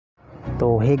तो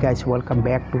hey guys, welcome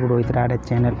back to Rohit Rade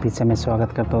channel. फिर से मैं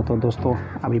स्वागत करता हूँ। तो दोस्तों,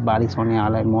 अभी बारिश होने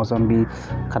वाला है, मौसम भी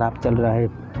ख़राब चल रहा है,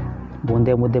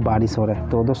 बूंदे बूंदे बारिश हो रहा है।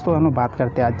 तो दोस्तों, हम लोग बात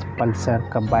करते हैं आज पल्सर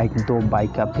का बाइक। दो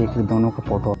बाइक आप देख रहे, दोनों का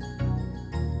फ़ोटो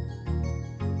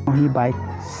ही बाइक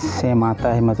सेम आता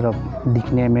है, मतलब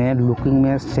दिखने में, लुकिंग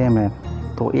में सेम है।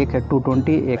 तो एक है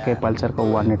 220, एक है पल्सर का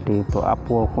 180। तो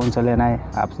आपको कौन सा लेना है?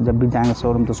 आप जब भी जाएंगे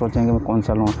शोरूम तो सोचेंगे मैं कौन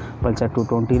सा लूँ, पल्सर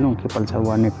 220 लूँ कि पल्सर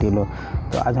 180 लूँ।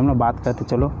 तो आज हम लोग बात करते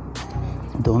चलो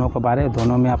दोनों के बारे में,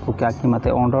 दोनों में आपको क्या कीमत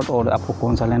है ऑन रोड और आपको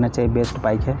कौन सा लेना चाहिए, बेस्ट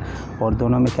बाइक है, और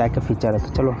दोनों में क्या क्या फीचर है।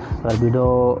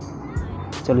 तो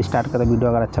चलो स्टार्ट करें। वीडियो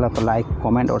अगर अच्छा लगा तो लाइक,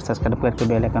 कमेंट और सब्सक्राइब करके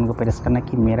बेल आइकन को प्रेस करना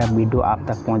कि मेरा वीडियो आप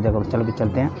तक पहुंच जाएगा। तो चलो भी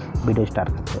चलते हैं, वीडियो स्टार्ट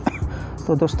करते हैं।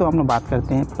 तो दोस्तों, हम लोग बात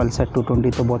करते हैं पल्सर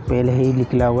 220। तो बहुत पहले ही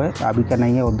निकला हुआ है, अभी का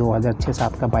नहीं है, और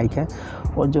 2006-07 का बाइक है।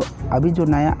 और जो अभी जो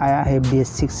नया आया है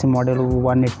BS6 मॉडल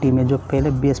 180 में, जो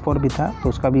पहले BS4 भी था तो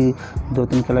उसका भी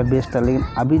 2-3 कलर बेस्ट था, लेकिन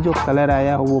अभी जो कलर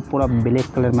आया है वो पूरा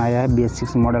ब्लैक कलर में आया है।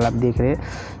 BS6 मॉडल आप देख रहे हैं,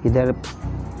 इधर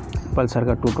पल्सर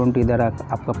का 220, इधर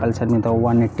आपका पल्सर में था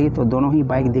 180। तो दोनों ही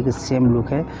बाइक देखिए सेम लुक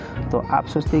है। तो आप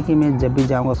सोचते हैं कि मैं जब भी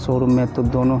जाऊंगा शोरूम में तो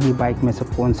दोनों ही बाइक में से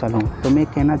कौन सा लूँ। तो मैं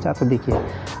कहना चाहता हूँ, देखिए,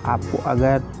 आपको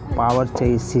अगर पावर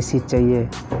चाहिए, सीसी चाहिए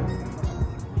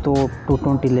तो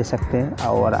 220 ले सकते हैं,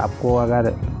 और आपको अगर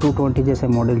 220 जैसे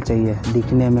मॉडल चाहिए,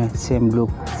 दिखने में सेम लुक,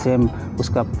 सेम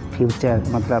उसका फ्यूचर,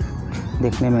 मतलब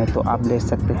देखने में, तो आप ले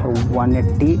सकते हैं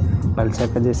 180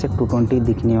 पल्सर का जैसे 220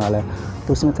 दिखने वाला है।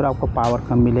 तो उसमें थोड़ा आपको पावर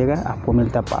कम मिलेगा। आपको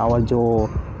मिलता है पावर जो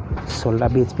 16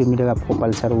 bhp मिलेगा आपको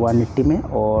पल्सर 180 में,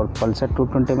 और पल्सर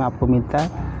 220 में आपको मिलता है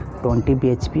 20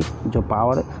 bhp, जो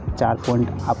पावर 4 पॉइंट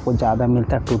आपको ज़्यादा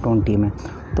मिलता है 220 में।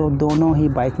 तो दोनों ही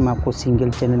बाइक में आपको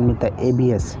सिंगल चैनल मिलता है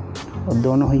ABS, और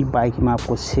दोनों ही बाइक में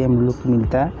आपको सेम लुक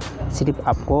मिलता है। सिर्फ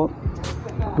आपको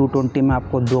 220 में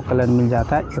आपको 2 कलर मिल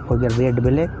जाता है, एक हो गया रेड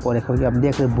ब्लैक और एक हो गया आप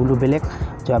देख रहे ब्लू ब्लैक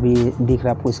जो अभी दिख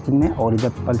रहा है आपको स्क्रीन में, और इधर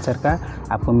पल्सर का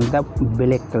आपको मिलता है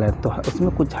ब्लैक कलर। तो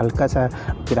उसमें कुछ हल्का सा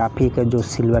ग्राफिक है जो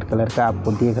सिल्वर कलर का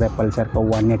आपको दिख रहा है पल्सर का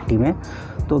 180 में।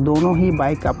 तो दोनों ही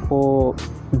बाइक आपको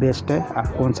बेस्ट है, आप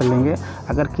कौन सा लेंगे।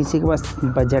 अगर किसी के पास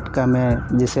बजट कम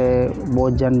है, जैसे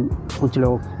बहुत कुछ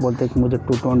लोग बोलते हैं कि मुझे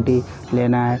 220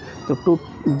 लेना है, तो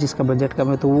जिसका बजट कम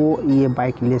है तो वो ये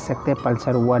बाइक ले सकते हैं,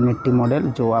 पल्सर 180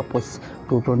 मॉडल, जो आपको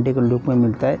 220 के लुक में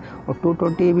मिलता है। और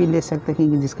 220 भी ले सकते हैं,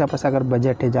 क्योंकि जिसका पास अगर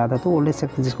बजट है ज़्यादा तो वो ले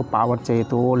सकते हैं, जिसको पावर चाहिए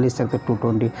तो वो ले सकते हैं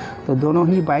 220। तो दोनों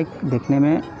ही बाइक देखने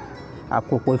में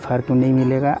आपको कोई फ़र्क नहीं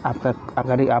मिलेगा। आपका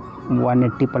अगर आप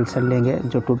 180 पल्सर लेंगे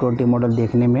जो 220 मॉडल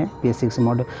देखने में BS6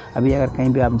 मॉडल, अभी अगर कहीं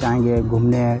भी आप जाएंगे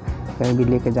घूमने, कहीं भी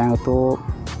लेके जाएंगे तो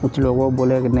कुछ लोगों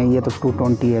बोलेगा कि नहीं ये तो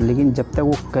 220 है, लेकिन जब तक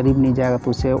वो करीब नहीं जाएगा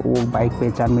तो उसे वो बाइक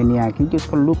पहचान में नहीं आएगा, क्योंकि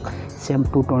उसका लुक सेम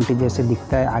 220 जैसे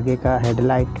दिखता है। आगे का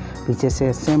हेडलाइट, पीछे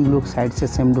से सेम लुक, साइड से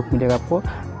सेम लुक मिलेगा आपको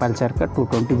पल्सर का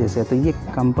 220 जैसे। तो ये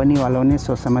कंपनी वालों ने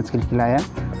सोच समझ के खिलाया।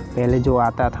 पहले जो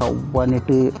आता था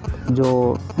 180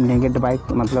 जो नेगेटिव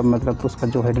बाइक, मतलब उसका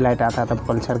जो हेडलाइट आता था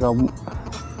पल्सर का,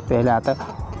 पहले आता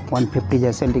 150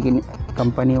 जैसे, लेकिन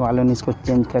कंपनी वालों ने इसको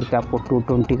चेंज करके आपको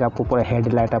 220 का आपको पूरा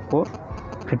हेडलाइट आपको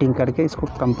फिटिंग करके इसको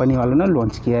कंपनी वालों ने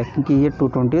लॉन्च किया है, क्योंकि ये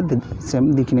 220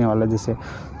 सेम दिखने वाला जैसे।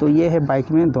 तो ये है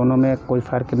बाइक में, दोनों में कोई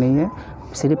फ़र्क नहीं है,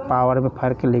 सिर्फ पावर में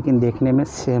फ़र्क है, लेकिन देखने में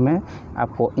सेम है।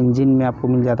 आपको इंजन में आपको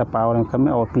मिल जाता पावर में कम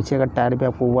है, और पीछे का टायर भी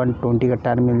आपको 120 का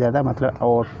टायर मिल जाता है, मतलब।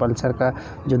 और पल्सर का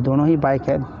जो दोनों ही बाइक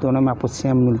है, दोनों में आपको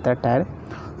सेम मिलता है टायर।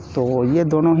 तो ये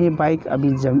दोनों ही बाइक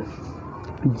अभी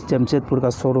जमशेदपुर का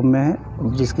शोरूम में है,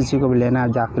 जिस किसी को भी लेना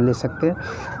है जाकर ले सकते हैं।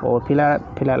 और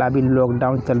फिलहाल अभी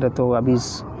लॉकडाउन चल रहा है, तो अभी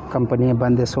कंपनी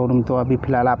बंद है, शोरूम, तो अभी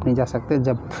फ़िलहाल आप नहीं जा सकते।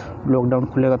 जब लॉकडाउन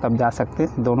खुलेगा तब जा सकते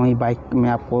हैं। दोनों ही बाइक में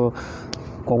आपको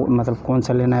मतलब कौन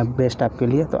सा लेना है बेस्ट आपके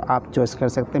लिए, तो आप चॉइस कर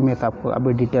सकते हैं। मैं तो आपको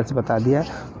अभी डिटेल्स बता दिया।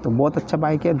 तो बहुत अच्छा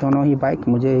बाइक है दोनों ही बाइक,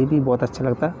 मुझे भी बहुत अच्छा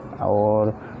लगता है। और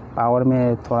पावर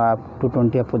में थोड़ा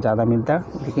 220 आपको ज़्यादा मिलता है,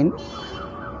 लेकिन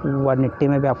 180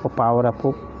 में भी आपको पावर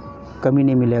आपको कमी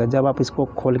नहीं मिलेगा। जब आप इसको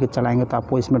खोल के चलाएंगे तो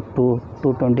आपको इसमें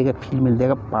 220 का फील मिल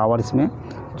जाएगा पावर इसमें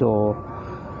जो।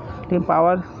 लेकिन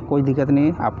पावर कोई दिक्कत नहीं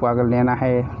है, आपको अगर लेना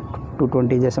है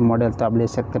 220 जैसे मॉडल तो आप ले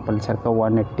सकते हैं पल्सर का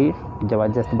 180,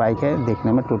 ज़बरदस्त बाइक है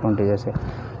देखने में 220 जैसे।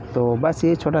 तो बस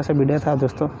ये छोटा सा वीडियो था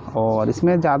दोस्तों, और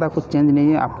इसमें ज़्यादा कुछ चेंज नहीं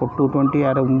है। आपको 220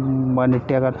 और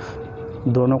 180 अगर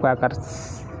दोनों का अगर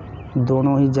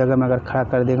दोनों ही जगह में अगर खड़ा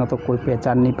कर देगा तो कोई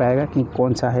पहचान नहीं पाएगा कि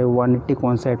कौन सा है 180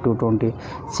 कौन सा है 220।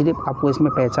 सिर्फ आपको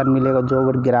इसमें पहचान मिलेगा जो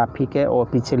अगर ग्राफिक है और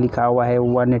पीछे लिखा हुआ है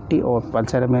 180, और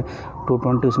पल्सर में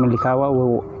 220 उसमें लिखा हुआ,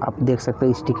 वो आप देख सकते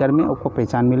हैं स्टिकर में, आपको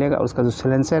पहचान मिलेगा। उसका जो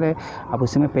सिलेंसर है आप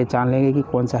उसमें पहचान लेंगे कि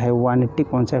कौन सा है 180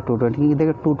 कौन सा है 220। क्योंकि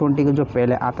देखिए 220 का जो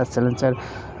पहले आता सिलेंसर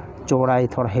चौड़ाई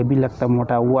थोड़ा हेवी लगता है,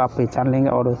 मोटा, वो आप पहचान लेंगे।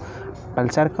 और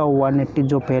पल्सर का 180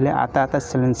 जो पहले आता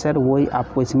सिलेंसर, वही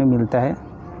आपको इसमें मिलता है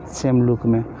सेम लुक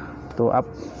में। तो आप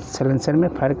सिलेंसर में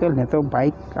फ़र्क है, नहीं तो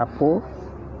बाइक आपको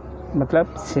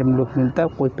मतलब सेम लुक मिलता है,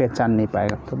 कोई पहचान नहीं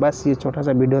पाएगा। तो बस ये छोटा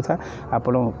सा वीडियो था आप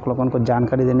लोगों को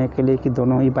जानकारी देने के लिए कि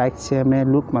दोनों ही बाइक सेम है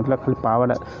लुक, मतलब खाली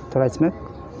पावर थोड़ा इसमें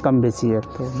कम बेसी है।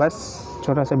 तो बस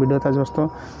छोटा सा वीडियो था दोस्तों,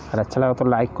 अगर अच्छा लगा तो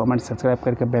लाइक कमेंट सब्सक्राइब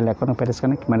करके बेल आइकन को प्रेस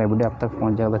करना कि मेरा वीडियो आप तक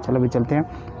पहुंच जाएगा। चलो भी चलते हैं।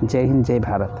 जय हिंद, जय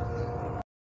भारत।